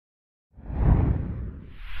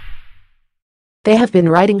They have been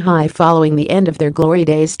riding high following the end of their Glory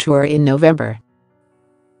Days tour in November.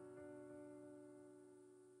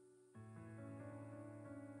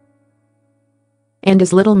 And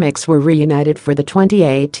as Little Mix were reunited for the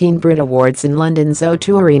 2018 Brit Awards in London's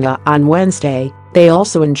O2 Arena on Wednesday, they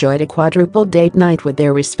also enjoyed a quadruple date night with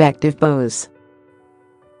their respective beaux.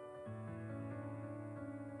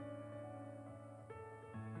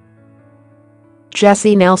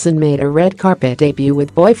 Jesy Nelson made a red carpet debut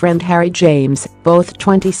with boyfriend Harry James, both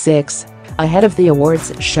 26, ahead of the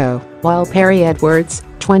awards show, while Perrie Edwards,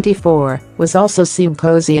 24, was also seen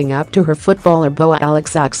cozying up to her footballer beau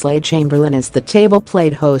Alex Oxlade-Chamberlain as the table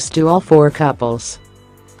played host to all four couples.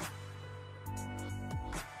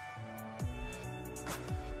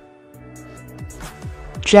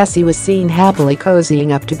 Jesy was seen happily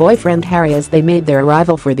cozying up to boyfriend Harry as they made their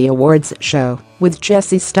arrival for the awards show, with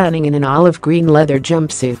Jesy stunning in an olive green leather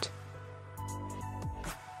jumpsuit.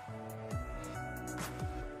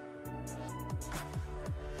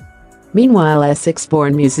 Meanwhile,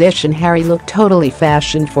 Essex-born musician Harry looked totally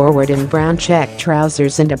fashion-forward in brown check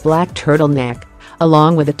trousers and a black turtleneck.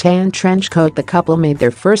 Along with a tan trench coat, the couple made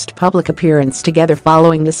their first public appearance together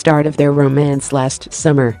following the start of their romance last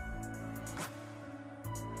summer.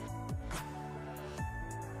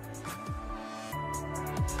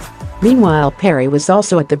 Meanwhile, Perrie was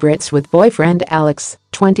also at the Brits with boyfriend Alex,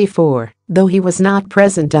 24, though he was not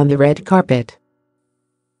present on the red carpet.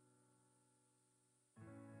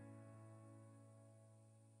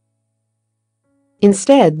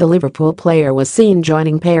 Instead, the Liverpool player was seen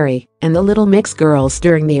joining Perrie and the Little Mix girls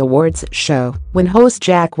during the awards show, when host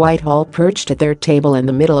Jack Whitehall perched at their table in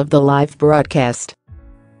the middle of the live broadcast.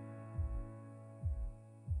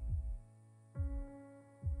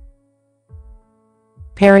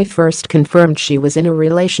 Perrie first confirmed she was in a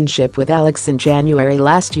relationship with Alex in January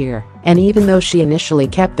last year, and even though she initially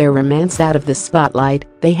kept their romance out of the spotlight,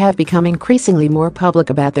 they have become increasingly more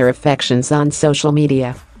public about their affections on social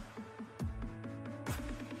media.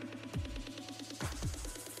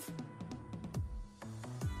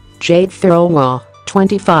 Jade Thirlwall,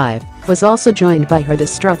 25, was also joined by her The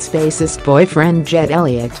Struts bassist boyfriend Jed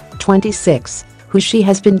Elliott, 26, who she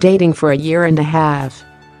has been dating for a year and a half.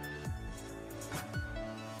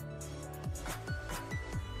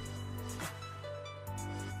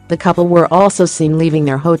 The couple were also seen leaving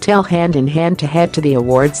their hotel hand-in-hand to head to the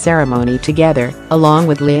awards ceremony together, along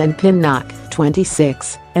with Leanne Pinnock,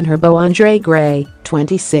 26, and her beau Andre Gray,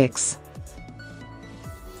 26.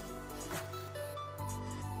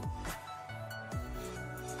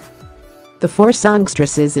 The four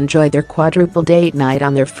songstresses enjoyed their quadruple date night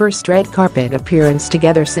on their first red carpet appearance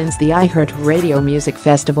together since the iHeartRadio Music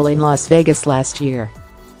Festival in Las Vegas last year.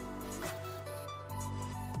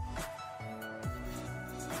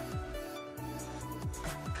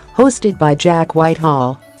 Hosted by Jack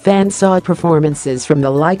Whitehall, fans saw performances from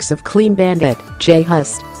the likes of Clean Bandit, Jay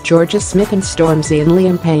Hust, Georgia Smith and Stormzy and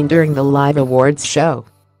Liam Payne during the live awards show.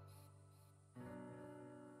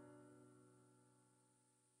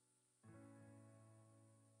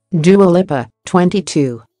 Dua Lipa,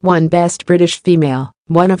 22, won Best British Female,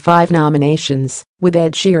 one of 5 nominations, with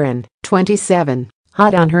Ed Sheeran, 27,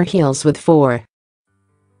 hot on her heels with 4.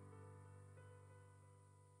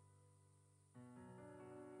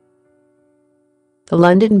 The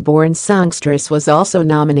London-born songstress was also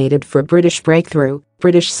nominated for British Breakthrough,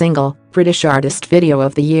 British Single, British Artist Video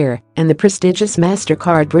of the Year, and the prestigious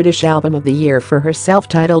MasterCard British Album of the Year for her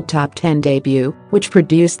self-titled Top 10 debut, which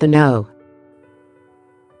produced the No.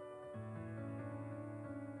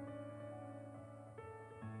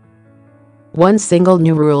 1 single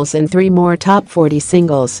New Rules and 3 more Top 40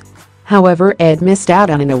 singles. However, Ed missed out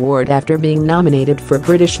on an award after being nominated for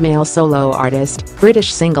British Male Solo Artist,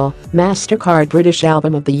 British Single, MasterCard British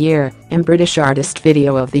Album of the Year, and British Artist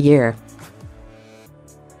Video of the Year.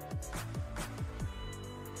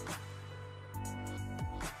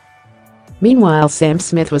 Meanwhile, Sam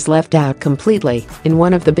Smith was left out completely in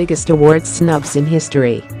one of the biggest awards snubs in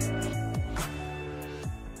history.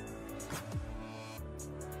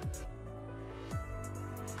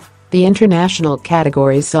 The international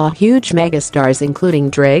category saw huge megastars including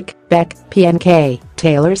Drake, Beck, PNK,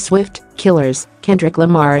 Taylor Swift, Killers, Kendrick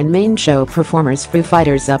Lamar and main show performers Foo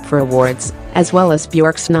Fighters up for awards, as well as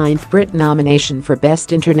Bjork's 9th Brit nomination for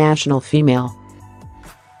Best International Female.